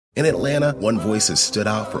In Atlanta, one voice has stood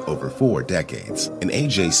out for over 4 decades. An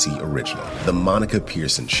AJC original, The Monica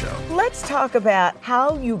Pearson Show. Let's talk about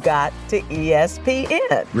how you got to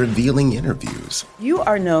ESPN. Revealing interviews. You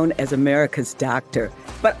are known as America's doctor,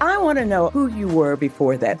 but I want to know who you were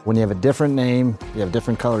before that. When you have a different name, you have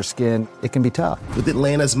different color skin, it can be tough. With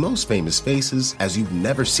Atlanta's most famous faces as you've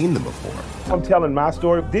never seen them before. I'm telling my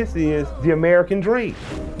story. This is the American dream.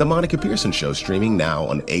 The Monica Pearson Show, streaming now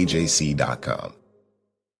on AJC.com.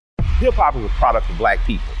 Hip-hop is a product of black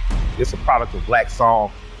people. It's a product of black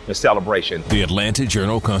song and celebration. The Atlanta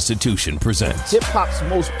Journal-Constitution presents hip-hop's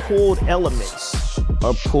most pulled elements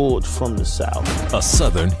are pulled from the South. A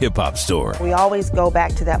Southern hip-hop story. We always go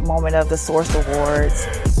back to that moment of the Source Awards.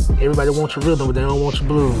 Everybody wants your rhythm, but they don't want your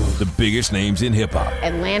blues. The biggest names in hip-hop.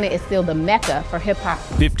 Atlanta is still the mecca for hip-hop.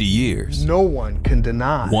 50 years. No one can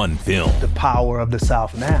deny one film. The power of the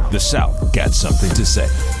South now. The South got something to say.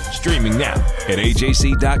 Streaming now at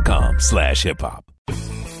ajc.com/hiphop.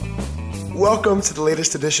 Welcome to the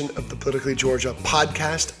latest edition of the Politically Georgia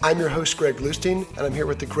podcast. I'm your host, Greg Bluestein, and I'm here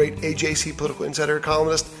with the great AJC Political Insider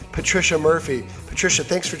columnist, Patricia Murphy. Patricia,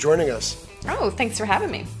 thanks for joining us. Oh, thanks for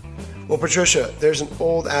having me. Well, Patricia, there's an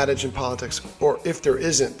old adage in politics, or if there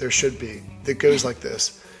isn't, there should be, that goes like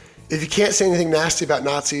this. If you can't say anything nasty about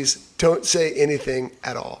Nazis, don't say anything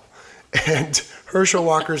at all. And Herschel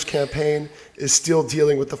Walker's campaign is still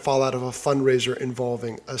dealing with the fallout of a fundraiser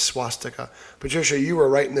involving a swastika. Patricia, you were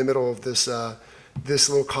right in the middle of this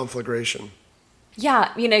little conflagration.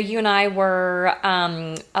 Yeah, you and I were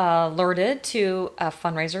alerted to a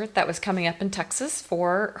fundraiser that was coming up in Texas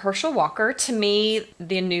for Herschel Walker. To me,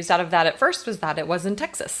 the news out of that at first was that it was in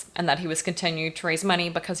Texas and that he was continuing to raise money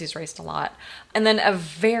because he's raised a lot. And then a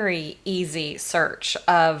very easy search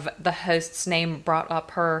of the host's name brought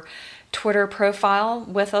up her Twitter profile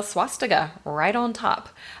with a swastika right on top,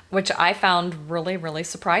 which I found really, really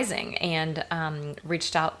surprising, and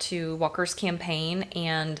reached out to Walker's campaign,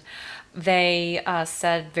 and they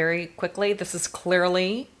said very quickly, this is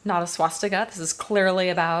clearly not a swastika. This is clearly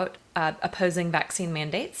about opposing vaccine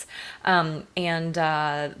mandates. But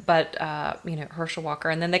Herschel Walker.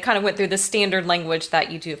 And then they kind of went through the standard language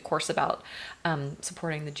that you do, of course, about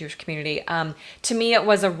supporting the Jewish community. To me, it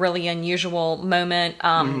was a really unusual moment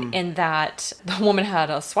in that the woman had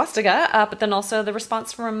a swastika, but then also the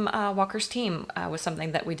response from Walker's team was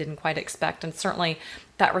something that we didn't quite expect. And certainly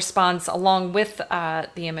that response, along with the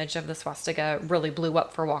image of the swastika, really blew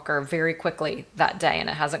up for Walker very quickly that day, and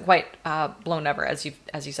it hasn't quite blown over, as you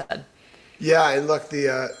said. Yeah, and look,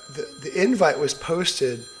 the invite was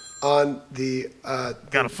posted on the.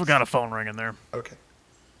 Got a phone ringing there. Okay,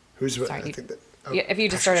 who's? Sorry, I think that. Oh, if you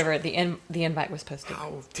just start over, the invite was posted.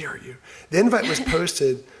 How dare you? The invite was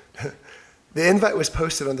posted. The invite was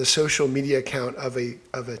posted on the social media account of a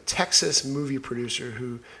Texas movie producer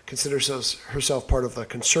who considers herself part of the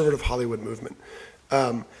conservative Hollywood movement,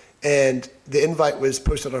 and the invite was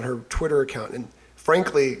posted on her Twitter account. And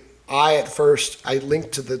frankly, I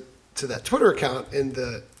linked to that Twitter account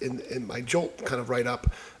in my Jolt kind of write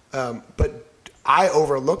up, but I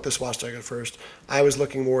overlooked the swastika at first. I was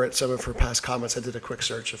looking more at some of her past comments. I did a quick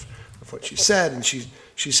search of what she said, and she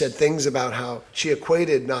said things about how she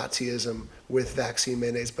equated Nazism with vaccine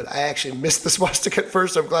mandates, but I actually missed the swastika at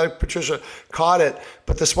first. I'm glad Patricia caught it.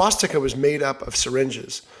 But the swastika was made up of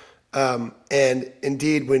syringes. And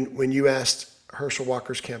indeed, when you asked Herschel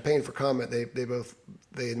Walker's campaign for comment, they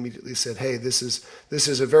immediately said, hey, this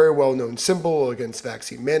is a very well-known symbol against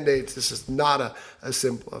vaccine mandates. This is not a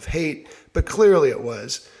symbol of hate, but clearly it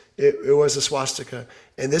was. It was a swastika.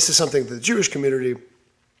 And this is something that the Jewish community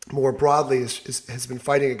more broadly has been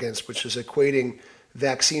fighting against, which is equating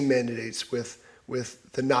vaccine mandates with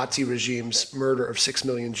the Nazi regime's murder of 6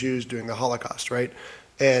 million Jews during the Holocaust, right?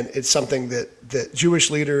 And it's something that Jewish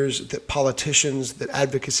leaders, that politicians, that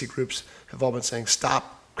advocacy groups have all been saying,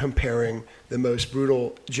 stop comparing the most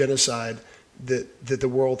brutal genocide that the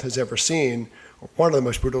world has ever seen, or one of the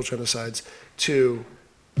most brutal genocides, to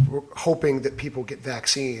hoping that people get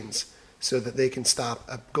vaccines so that they can stop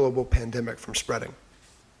a global pandemic from spreading.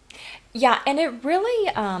 Yeah, and it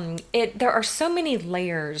really, there are so many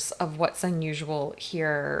layers of what's unusual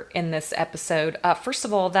here in this episode. First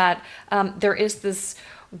of all, that there is this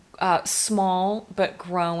small but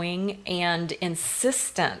growing and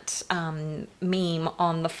insistent meme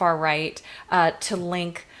on the far right to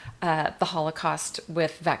link the Holocaust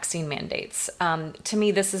with vaccine mandates. To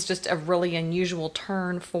me, this is just a really unusual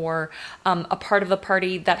turn for a part of the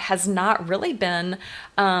party that has not really been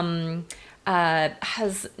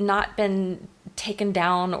taken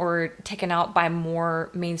down or taken out by more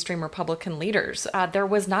mainstream Republican leaders. There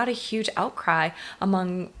was not a huge outcry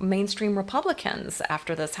among mainstream Republicans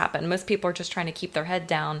after this happened. Most people are just trying to keep their heads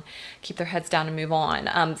down and move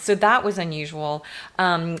on. So that was unusual.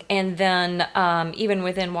 And then even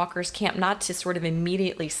within Walker's camp, not to sort of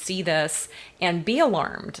immediately see this and be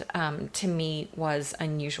alarmed, to me was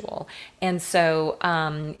unusual. And so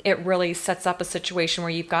it really sets up a situation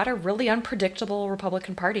where you've got a really unpredictable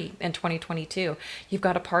Republican Party in 2022. You've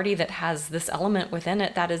got a party that has this element within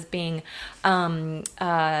it that is being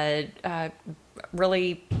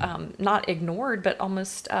really not ignored, but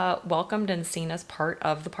almost welcomed and seen as part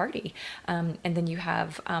of the party. And then you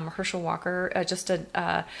have Herschel Walker, just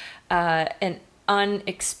an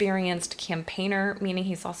unexperienced campaigner, meaning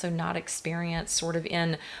he's also not experienced sort of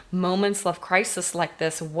in moments of crisis like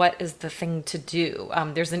this. What is the thing to do?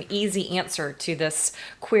 There's an easy answer to this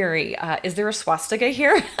query. Is there a swastika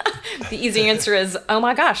here? The easy answer is, oh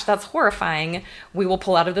my gosh, that's horrifying. We will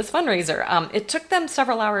pull out of this fundraiser. It took them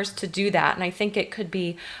several hours to do that. And I think it could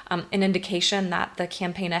be an indication that the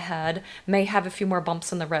campaign ahead may have a few more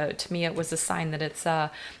bumps in the road. To me, it was a sign that it's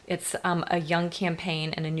a young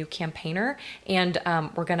campaign and a new campaigner. And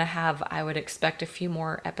we're going to have, I would expect, a few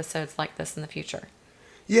more episodes like this in the future.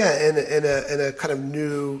 Yeah, and a kind of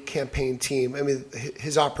new campaign team. I mean,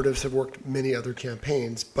 his operatives have worked many other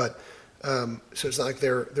campaigns, but so it's not like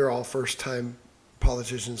they're all first-time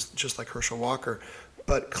politicians, just like Herschel Walker.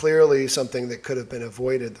 But clearly, something that could have been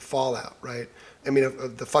avoided, the fallout, right? I mean,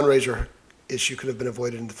 the fundraiser issue could have been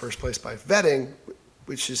avoided in the first place by vetting,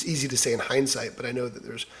 which is easy to say in hindsight. But I know that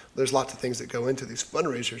there's lots of things that go into these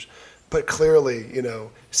fundraisers. But clearly,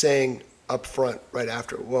 saying up front right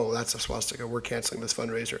after, whoa, that's a swastika, we're canceling this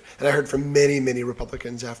fundraiser. And I heard from many, many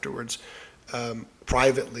Republicans afterwards,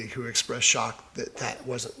 privately, who expressed shock that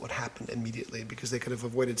wasn't what happened immediately, because they could have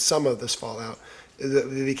avoided some of this fallout.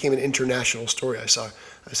 It became an international story. I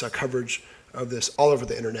saw coverage of this all over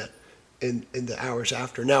the internet in the hours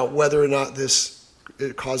after. Now, whether or not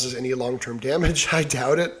it causes any long-term damage, I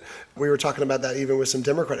doubt it. We were talking about that even with some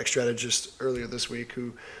Democratic strategists earlier this week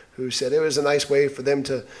who said it was a nice way for them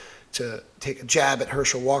to take a jab at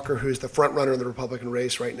Herschel Walker, who's the front runner in the Republican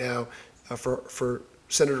race right now, for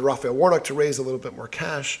Senator Raphael Warnock to raise a little bit more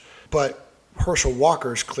cash. But Herschel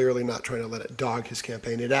Walker's clearly not trying to let it dog his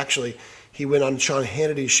campaign. He went on Sean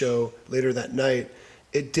Hannity's show later that night.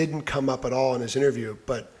 It didn't come up at all in his interview,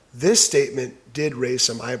 but this statement did raise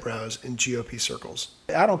some eyebrows in GOP circles.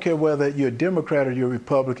 I don't care whether you're a Democrat or you're a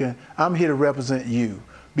Republican. I'm here to represent you,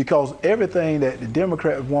 because everything that the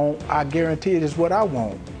Democrats want, I guarantee it is what I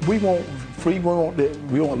want. We want free.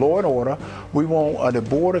 We want law and order. We want the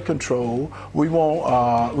border control. We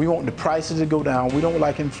want the prices to go down. We don't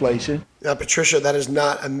like inflation. Now, Patricia, that is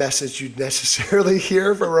not a message you'd necessarily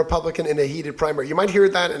hear from a Republican in a heated primary. You might hear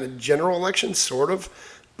that in a general election, sort of,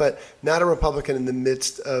 but not a Republican in the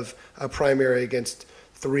midst of a primary against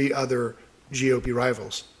three other GOP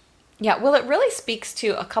rivals. Yeah, well, it really speaks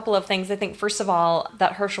to a couple of things. I think, first of all,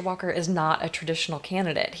 that Herschel Walker is not a traditional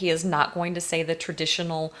candidate. He is not going to say the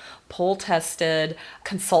traditional poll-tested,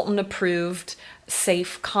 consultant-approved,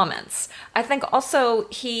 safe comments. I think also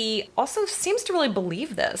he also seems to really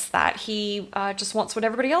believe this, that he just wants what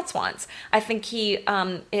everybody else wants. I think he,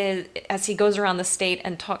 as he goes around the state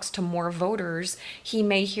and talks to more voters, he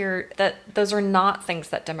may hear that those are not things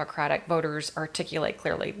that Democratic voters articulate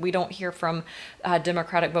clearly. We don't hear from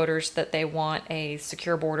Democratic voters that they want a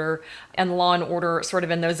secure border and law and order sort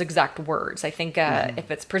of in those exact words. I think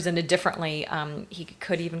if it's presented differently, he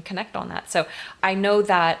could even connect on that. So I know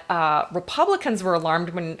that Republicans were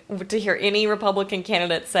alarmed to hear any Republican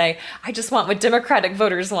candidate say, I just want what Democratic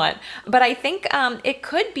voters want. But I think it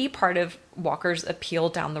could be part of Walker's appeal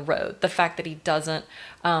down the road, the fact that he doesn't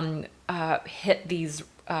hit these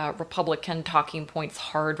Republican talking points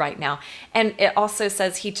hard right now. And it also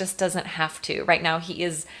says he just doesn't have to. Right now, he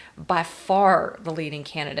is by far the leading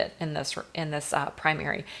candidate in this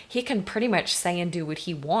primary. He can pretty much say and do what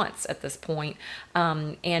he wants at this point.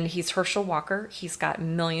 And he's Herschel Walker. He's got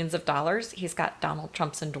millions of dollars. He's got Donald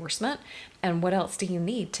Trump's endorsement. And what else do you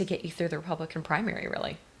need to get you through the Republican primary,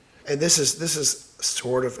 really? And this is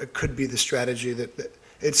sort of, it could be the strategy that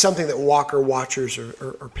it's something that Walker watchers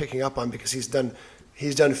are picking up on, because he's done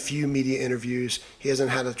few media interviews. He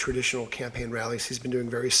hasn't had a traditional campaign rallies. He's been doing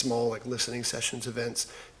very small, like listening sessions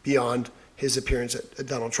events beyond his appearance at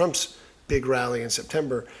Donald Trump's big rally in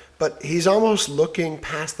September. But he's almost looking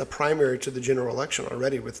past the primary to the general election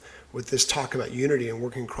already with this talk about unity and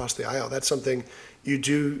working across the aisle. That's something you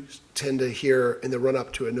do tend to hear in the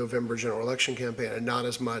run-up to a November general election campaign, and not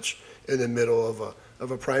as much in the middle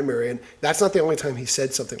of a primary. And that's not the only time he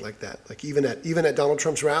said something like that. Like even at Donald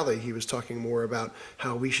Trump's rally, he was talking more about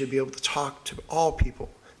how we should be able to talk to all people,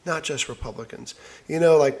 not just Republicans.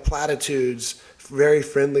 Like platitudes, very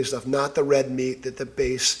friendly stuff, not the red meat that the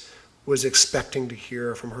base was expecting to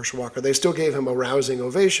hear from Herschel Walker. They still gave him a rousing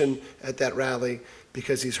ovation at that rally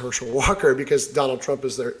because he's Herschel Walker, because Donald Trump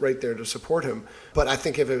is there, right there to support him. But I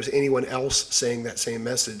think if it was anyone else saying that same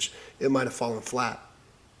message, it might have fallen flat.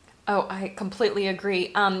 Oh, I completely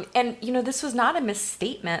agree. And, this was not a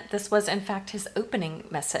misstatement. This was, in fact, his opening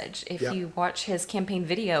message. If you watch his campaign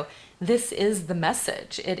video, this is the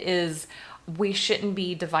message. It is, we shouldn't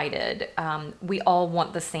be divided. We all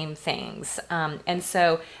want the same things. And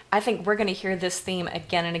so I think we're going to hear this theme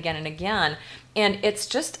again and again and again. And it's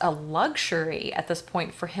just a luxury at this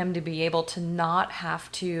point for him to be able to not have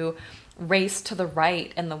to race to the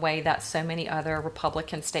right in the way that so many other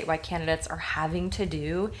Republican statewide candidates are having to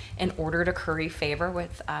do in order to curry favor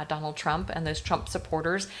with Donald Trump and those Trump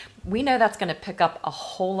supporters. We know that's going to pick up a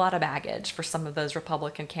whole lot of baggage for some of those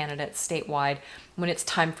Republican candidates statewide when it's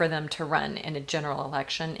time for them to run in a general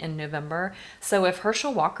election in November. So if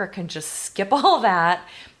Herschel Walker can just skip all that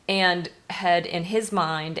and head in his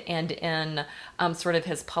mind and in sort of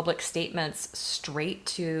his public statements straight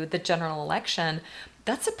to the general election,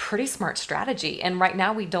 that's a pretty smart strategy. And right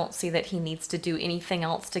now we don't see that he needs to do anything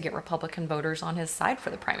else to get Republican voters on his side for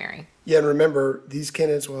the primary. Yeah, and remember, these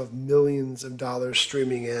candidates will have millions of dollars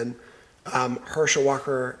streaming in. Herschel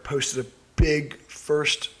Walker posted a big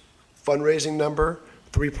first fundraising number,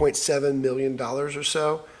 $3.7 million or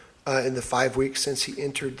so, in the 5 weeks since he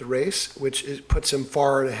entered the race, which puts him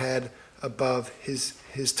far ahead above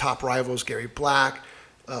his top rivals, Gary Black,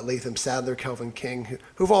 Latham Sadler, Kelvin King,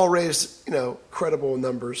 who've all raised credible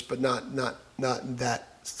numbers, but not in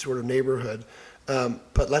that sort of neighborhood.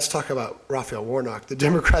 But let's talk about Raphael Warnock, the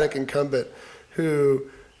Democratic incumbent, who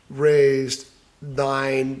raised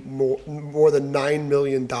more than $9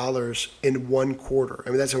 million in 1 quarter. I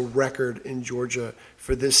mean, that's a record in Georgia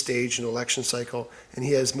for this stage in election cycle, and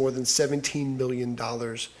he has more than $17 million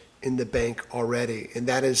in the bank already, and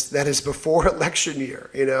that is before election year.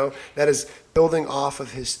 That is building off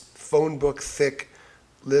of his phone book thick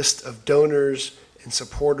list of donors and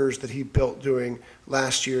supporters that he built during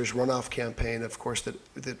last year's runoff campaign, of course,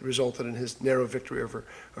 that resulted in his narrow victory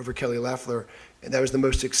over Kelly Loeffler, and that was the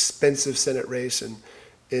most expensive Senate race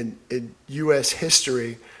in U.S.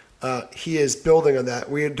 history. He is building on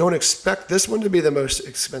that. We don't expect this one to be the most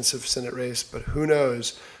expensive Senate race, but who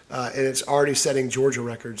knows? And it's already setting Georgia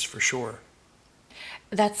records for sure.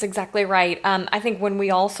 That's exactly right. I think when we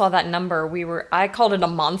all saw that number, I called it a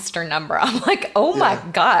monster number. I'm like, oh my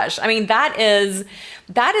gosh. I mean, that is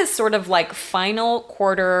sort of like final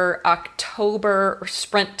quarter October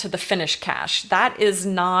sprint to the finish cash. That is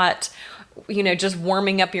not, just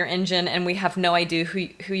warming up your engine and we have no idea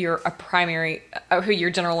who your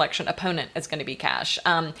general election opponent is going to be cash.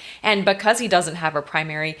 And because he doesn't have a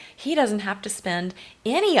primary, he doesn't have to spend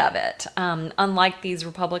any of it. Unlike these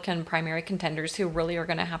Republican primary contenders who really are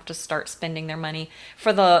going to have to start spending their money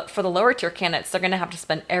for the lower tier candidates, they're going to have to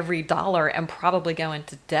spend every dollar and probably go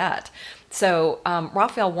into debt. So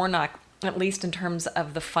Raphael Warnock, at least in terms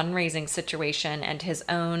of the fundraising situation and his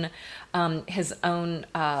own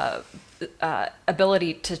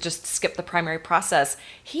ability to just skip the primary process,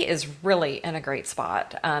 he is really in a great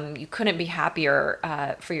spot. You couldn't be happier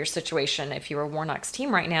for your situation if you were Warnock's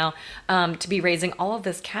team right now, to be raising all of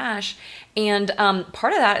this cash. And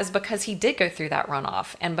part of that is because he did go through that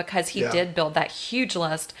runoff and because he did build that huge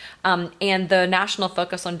list. And the national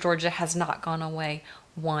focus on Georgia has not gone away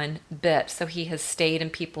one bit. So he has stayed in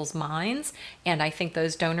people's minds. And I think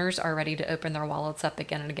those donors are ready to open their wallets up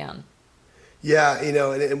again and again. Yeah,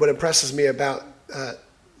 and what impresses me about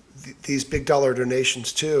these big dollar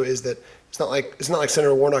donations too is that it's not like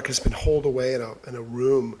Senator Warnock has been holed away in a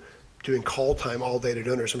room doing call time all day to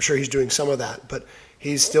donors. I'm sure he's doing some of that, but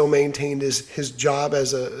he's still maintained his job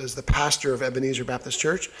as the pastor of Ebenezer Baptist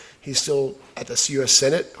Church. He's still at the U.S.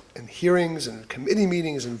 Senate and hearings and committee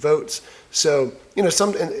meetings and votes. So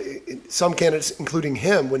some candidates, including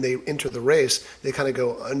him, when they enter the race, they kind of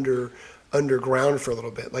go underground for a little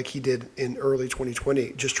bit, like he did in early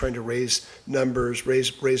 2020, just trying to raise numbers,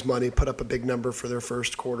 raise money, put up a big number for their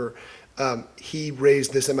first quarter. He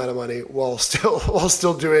raised this amount of money while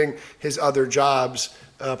still doing his other jobs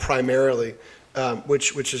primarily,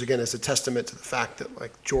 which is again is a testament to the fact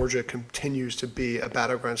that Georgia continues to be a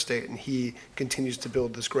battleground state, and he continues to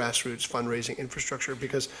build this grassroots fundraising infrastructure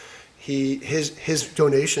because his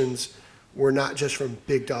donations were not just from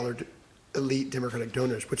big dollar elite Democratic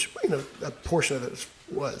donors, which a portion of it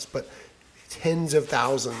was, but tens of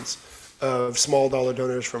thousands of small dollar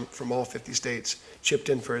donors from all 50 states chipped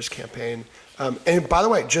in for his campaign. And by the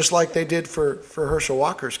way, just like they did for Herschel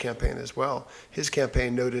Walker's campaign as well, his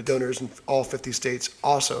campaign noted donors in all 50 states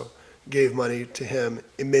also gave money to him,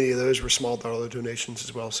 and many of those were small dollar donations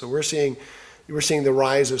as well. So we're seeing the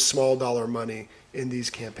rise of small dollar money in these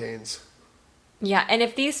campaigns. Yeah, and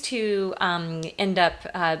if these two end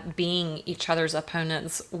up being each other's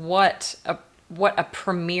opponents, what a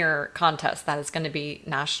premier contest that is going to be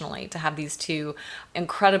nationally, to have these two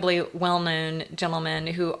incredibly well-known gentlemen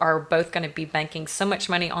who are both going to be banking so much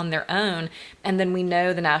money on their own, and then we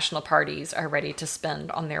know the national parties are ready to spend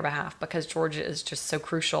on their behalf because Georgia is just so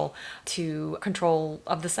crucial to control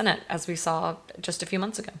of the Senate, as we saw just a few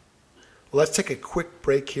months ago. Well, let's take a quick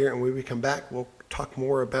break here, and when we come back, we'll talk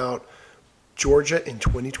more about Georgia in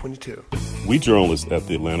 2022. We journalists at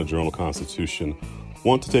the Atlanta Journal-Constitution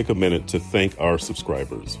want to take a minute to thank our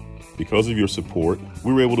subscribers. Because of your support,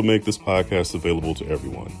 we were able to make this podcast available to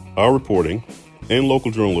everyone. Our reporting and local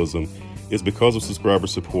journalism is because of subscriber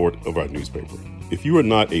support of our newspaper. If you are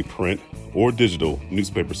not a print or digital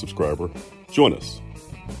newspaper subscriber, join us.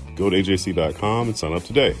 Go to ajc.com and sign up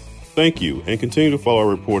today. Thank you, and continue to follow our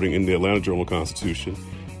reporting in the Atlanta Journal-Constitution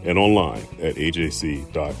and online at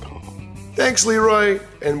ajc.com. Thanks, Leroy.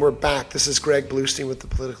 And we're back. This is Greg Bluestein with the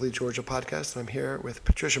Politically Georgia podcast, and I'm here with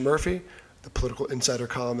Patricia Murphy, the Political Insider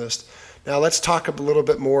columnist. Now let's talk a little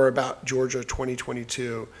bit more about Georgia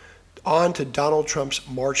 2022. On to Donald Trump's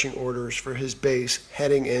marching orders for his base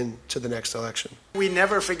heading into the next election. We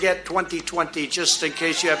never forget 2020, just in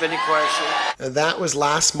case you have any questions. Now, that was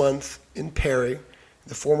last month in Perry.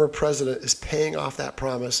 The former president is paying off that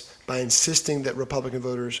promise by insisting that Republican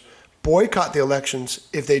voters boycott the elections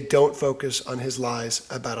if they don't focus on his lies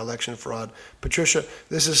about election fraud. Patricia,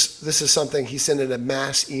 this is something he sent in a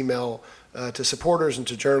mass email to supporters and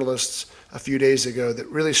to journalists a few days ago that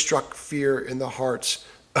really struck fear in the hearts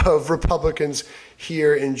of Republicans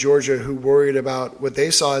here in Georgia who worried about what they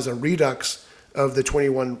saw as a redux of the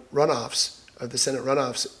 21 runoffs, of the Senate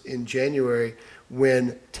runoffs in January,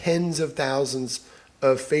 when tens of thousands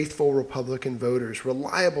of faithful Republican voters,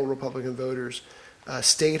 reliable Republican voters,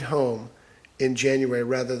 stayed home in January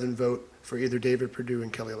rather than vote for either David Perdue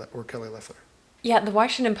and Kelly Loeffler. Yeah, the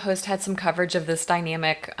Washington Post had some coverage of this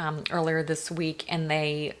dynamic earlier this week, and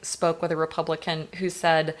they spoke with a Republican who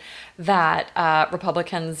said that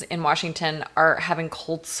Republicans in Washington are having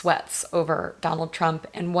cold sweats over Donald Trump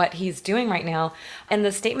and what he's doing right now. And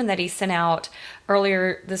the statement that he sent out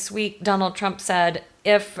earlier this week, Donald Trump said,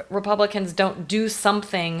 if Republicans don't do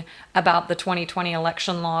something about the 2020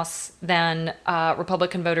 election loss, then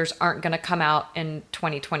Republican voters aren't going to come out in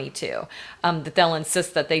 2022, that they'll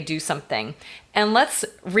insist that they do something. And let's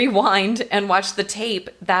rewind and watch the tape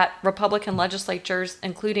that Republican legislatures,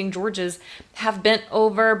 including Georgia's, have bent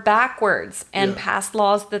over backwards and passed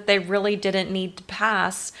laws that they really didn't need to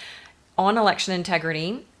pass on election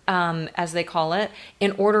integrity, as they call it,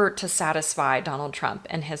 in order to satisfy Donald Trump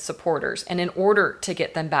and his supporters, and in order to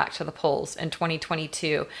get them back to the polls in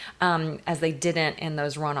 2022, as they didn't in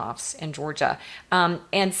those runoffs in Georgia.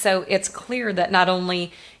 And so it's clear that not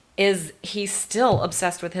only is he still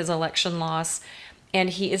obsessed with his election loss, and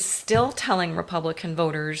he is still telling Republican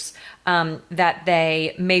voters that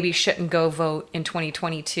they maybe shouldn't go vote in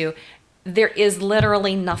 2022. There is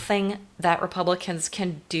literally nothing that Republicans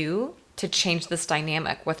can do to change this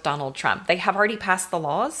dynamic with Donald Trump. They have already passed the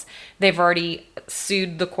laws. They've already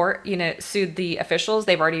sued the court, sued the officials.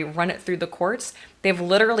 They've already run it through the courts. They've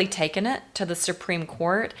literally taken it to the Supreme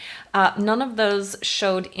Court. None of those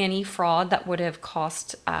showed any fraud that would have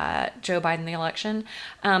cost Joe Biden the election.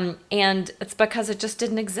 And it's because it just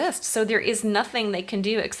didn't exist. So there is nothing they can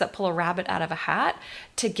do except pull a rabbit out of a hat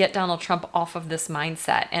to get Donald Trump off of this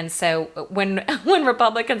mindset. And so when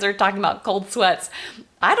Republicans are talking about cold sweats,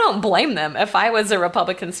 I don't blame them. If I was a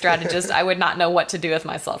Republican strategist, I would not know what to do with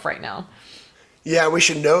myself right now. Yeah, we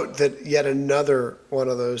should note that yet another one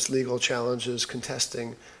of those legal challenges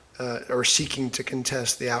contesting or seeking to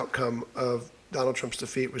contest the outcome of Donald Trump's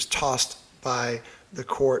defeat was tossed by the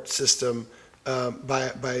court system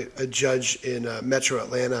by a judge in Metro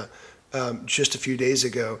Atlanta just a few days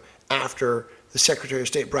ago, after the Secretary of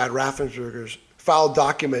State, Brad Raffensperger, filed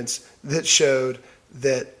documents that showed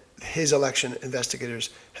that his election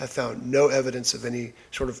investigators have found no evidence of any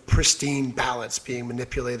sort of pristine ballots being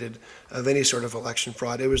manipulated, of any sort of election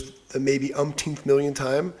fraud. It was the maybe umpteenth million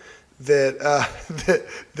time that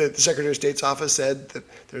the Secretary of State's office said that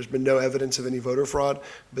there's been no evidence of any voter fraud,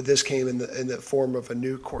 but this came in the form of a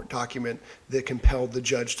new court document that compelled the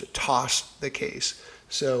judge to toss the case.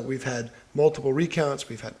 So we've had multiple recounts,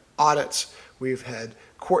 we've had audits, We've had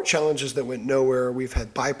court challenges that went nowhere. We've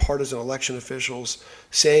had bipartisan election officials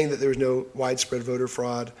saying that there was no widespread voter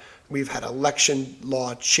fraud. We've had election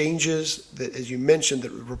law changes that, as you mentioned,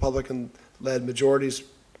 that Republican-led majorities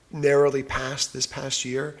narrowly passed this past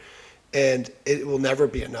year, and it will never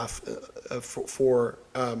be enough for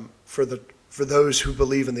those who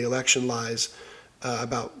believe in the election lies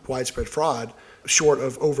about widespread fraud, short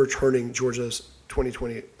of overturning Georgia's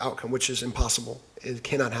 2020 outcome, which is impossible. It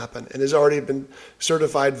cannot happen, and has already been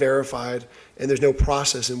certified, verified, and there's no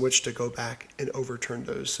process in which to go back and overturn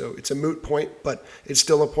those. So it's a moot point, but it's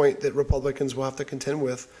still a point that Republicans will have to contend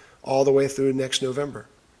with all the way through next November.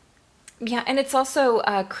 Yeah, and it's also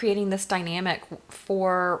creating this dynamic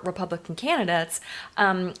for Republican candidates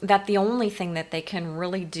that the only thing that they can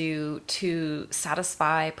really do to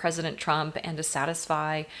satisfy President Trump and to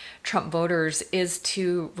satisfy Trump voters is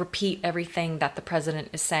to repeat everything that the president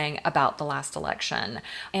is saying about the last election.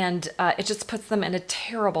 And it just puts them in a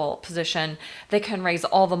terrible position. They can raise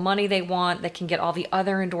all the money they want. They can get all the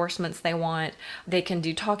other endorsements they want. They can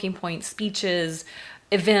do talking point speeches,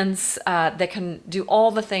 events, that can do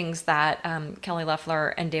all the things that Kelly Loeffler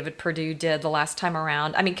and David Perdue did the last time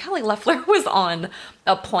around. I mean, Kelly Loeffler was on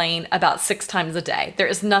a plane about 6 times a day. There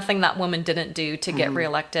is nothing that woman didn't do to get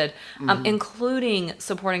reelected, including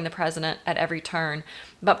supporting the president at every turn.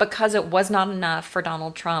 But because it was not enough for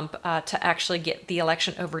Donald Trump to actually get the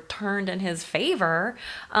election overturned in his favor,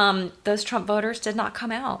 those Trump voters did not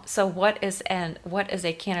come out. So what is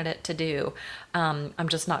a candidate to do? I'm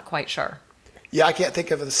just not quite sure. Yeah, I can't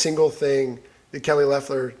think of a single thing that Kelly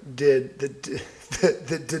Loeffler did that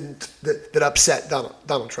upset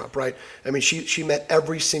Donald Trump, right? I mean, she met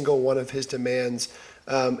every single one of his demands,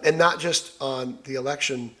 and not just on the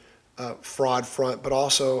election fraud front, but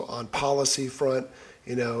also on policy front.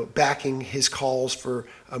 You know, backing his calls for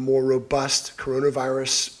a more robust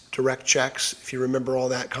coronavirus direct checks. If you remember all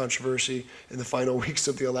that controversy in the final weeks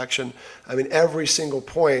of the election, I mean, every single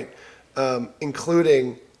point,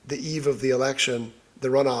 including the eve of the election, the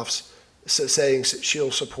runoffs, saying she'll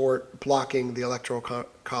support blocking the Electoral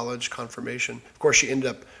College confirmation. Of course, she ended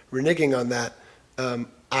up reneging on that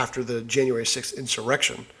after the January 6th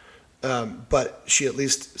insurrection. But she at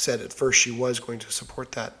least said at first she was going to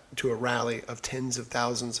support that to a rally of tens of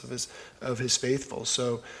thousands of his faithful.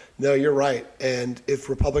 So, no, you're right. And if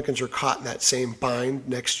Republicans are caught in that same bind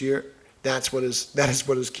next year, that is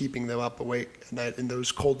what is keeping them up awake at night in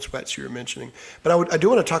those cold sweats you were mentioning. But I do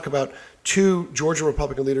want to talk about 2 Georgia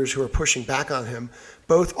Republican leaders who are pushing back on him.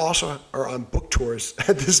 Both also are on book tours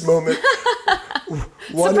at this moment.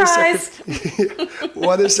 One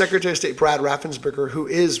is Secretary of State Brad Raffensperger, who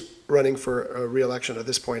is running for re-election at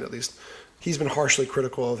this point, at least. He's been harshly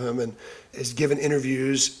critical of him and has given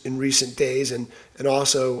interviews in recent days, and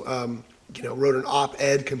also wrote an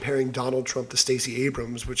op-ed comparing Donald Trump to Stacey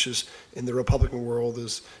Abrams, which is in the Republican world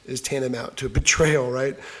is tantamount to a betrayal,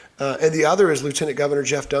 right? And the other is Lieutenant Governor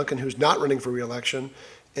Jeff Duncan, who's not running for re-election,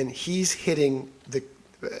 and he's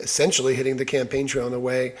essentially hitting the campaign trail in a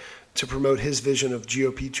way to promote his vision of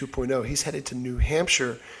GOP 2.0. He's headed to New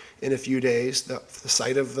Hampshire in a few days, the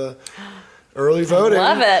site of the early voting.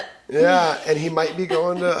 I love it. Yeah, and he might be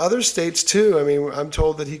going to other states too. I mean, I'm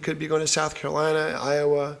told that he could be going to South Carolina,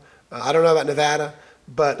 Iowa. I don't know about Nevada,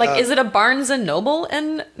 but is it a Barnes and Noble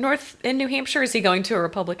in New Hampshire? Or is he going to a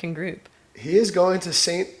Republican group? He is going to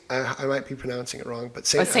I might be pronouncing it wrong, but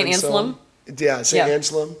St. Anselm. Yeah, St.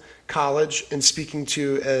 Anselm College, and speaking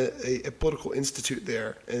to a political institute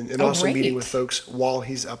there, and also meeting with folks while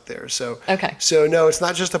he's up there. So no, it's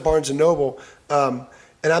not just a Barnes and Noble, and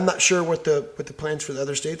I'm not sure what the plans for the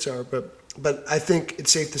other states are, but I think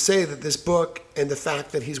it's safe to say that this book and the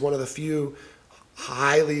fact that he's one of the few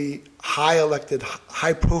high-profile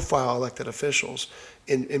elected officials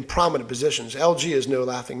in prominent positions. LG is no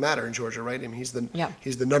laughing matter in Georgia, right? I mean, he's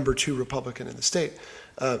the number 2 Republican in the state,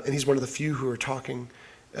 and he's one of the few who are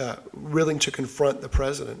willing to confront the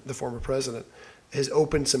former president, has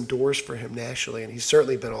opened some doors for him nationally, and he's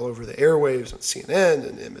certainly been all over the airwaves on CNN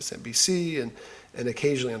and MSNBC and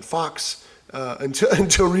occasionally on Fox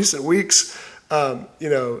until recent weeks,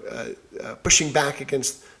 pushing back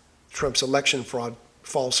against Trump's election fraud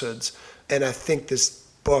falsehoods. And I think this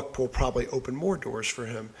book will probably open more doors for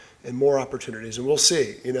him and more opportunities, and we'll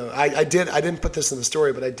see. I didn't put this in the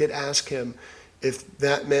story, but I did ask him if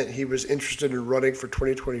that meant he was interested in running for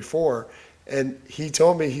 2024. And he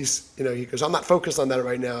told me he goes, I'm not focused on that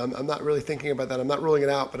right now. I'm not really thinking about that. I'm not ruling it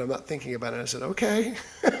out, but I'm not thinking about it. I said, okay.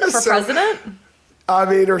 For president? I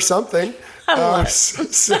mean, or something. I love it.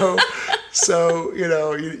 So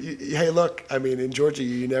hey, look, I mean, in Georgia,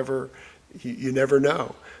 you never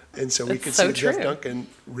know. And so we could see Jeff Duncan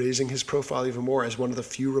raising his profile even more as one of the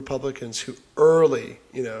few Republicans who early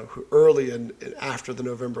and after the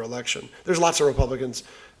November election, there's lots of Republicans,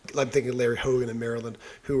 I'm thinking Larry Hogan in Maryland,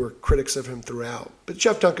 who were critics of him throughout. But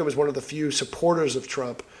Jeff Duncan was one of the few supporters of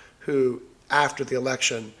Trump who, after the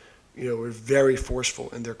election, were very forceful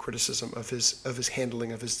in their criticism of his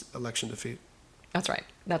handling of his election defeat. That's right.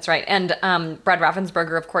 And Brad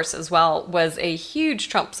Raffensperger, of course, as well, was a huge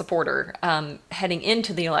Trump supporter heading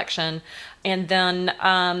into the election. And then,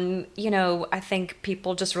 I think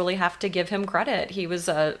people just really have to give him credit. He was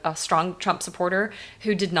a strong Trump supporter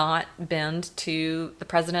who did not bend to the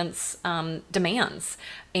president's demands.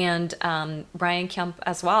 And Brian Kemp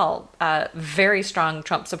as well, very strong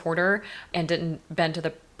Trump supporter and didn't bend to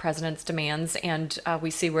the president's demands. And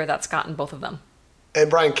we see where that's gotten both of them. And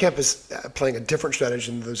Brian Kemp is playing a different strategy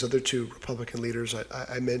than those other two Republican leaders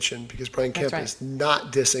I mentioned, because Brian Kemp is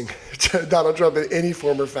not dissing Donald Trump in any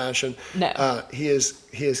form or fashion. No. He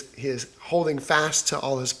is holding fast to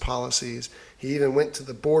all his policies. He even went to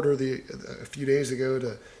the border a few days ago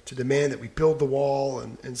to demand that we build the wall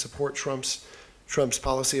and support Trump's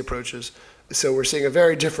policy approaches. So we're seeing a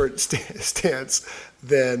very different stance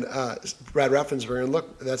than Brad Raffensperger. And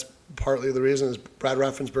look, that's partly the reason is Brad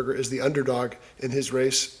Raffensperger is the underdog in his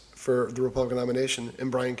race for the Republican nomination, and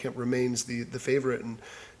Brian Kemp remains the favorite. And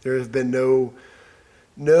there have been no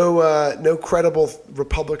credible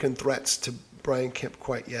Republican threats to Brian Kemp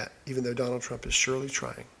quite yet, even though Donald Trump is surely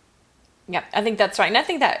trying. Yeah, I think that's right. And I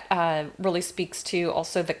think that really speaks to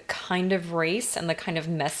also the kind of race and the kind of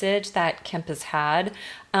message that Kemp has had,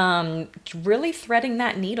 really threading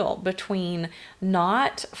that needle between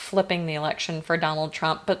not flipping the election for Donald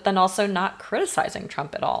Trump, but then also not criticizing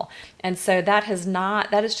Trump at all. And so that has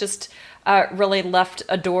just really left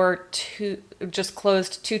a door just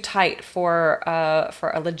closed too tight for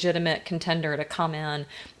a legitimate contender to come in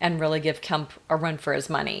and really give Kemp a run for his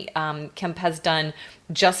money. Kemp has done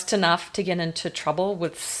just enough to get into trouble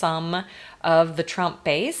with some of the Trump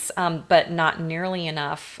base, but not nearly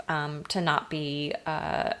enough to not be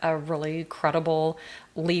a really credible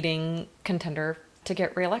leading contender to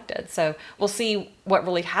get reelected. So we'll see what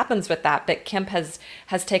really happens with that. But Kemp has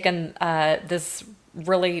taken this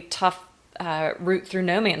really tough route through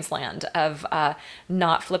no man's land of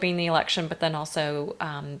not flipping the election, but then also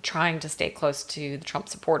trying to stay close to the Trump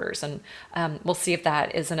supporters. And we'll see if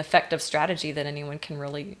that is an effective strategy that anyone can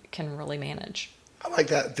really manage. I like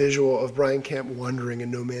that visual of Brian Kemp wandering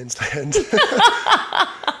in no man's land.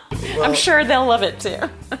 Well, I'm sure they'll love it too.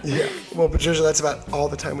 Yeah. Well, Patricia, that's about all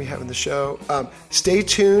the time we have in the show. Stay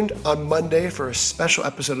tuned on Monday for a special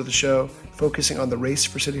episode of the show focusing on the race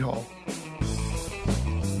for City Hall.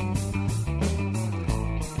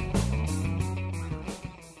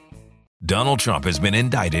 Donald Trump has been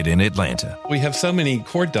indicted in Atlanta. We have so many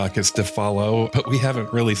court dockets to follow, but we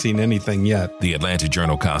haven't really seen anything yet. The Atlanta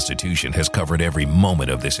Journal-Constitution has covered every moment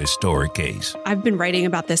of this historic case. I've been writing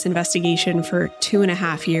about this investigation for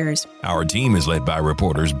 2.5 years. Our team is led by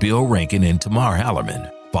reporters Bill Rankin and Tamar Hallerman.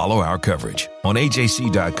 Follow our coverage on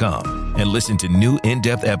AJC.com and listen to new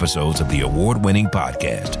in-depth episodes of the award-winning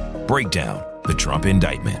podcast, Breakdown, the Trump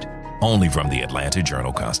Indictment, only from the Atlanta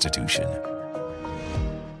Journal-Constitution.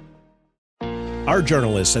 Our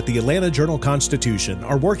journalists at the Atlanta Journal-Constitution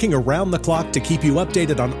are working around the clock to keep you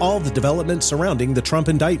updated on all the developments surrounding the Trump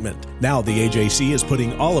indictment. Now the AJC is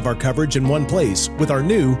putting all of our coverage in one place with our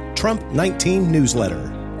new Trump 19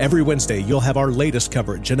 newsletter. Every Wednesday, you'll have our latest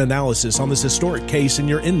coverage and analysis on this historic case in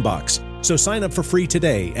your inbox. So sign up for free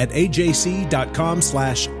today at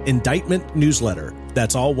ajc.com/indictment newsletter.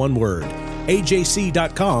 That's all one word.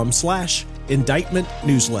 ajc.com/indictment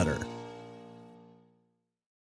newsletter.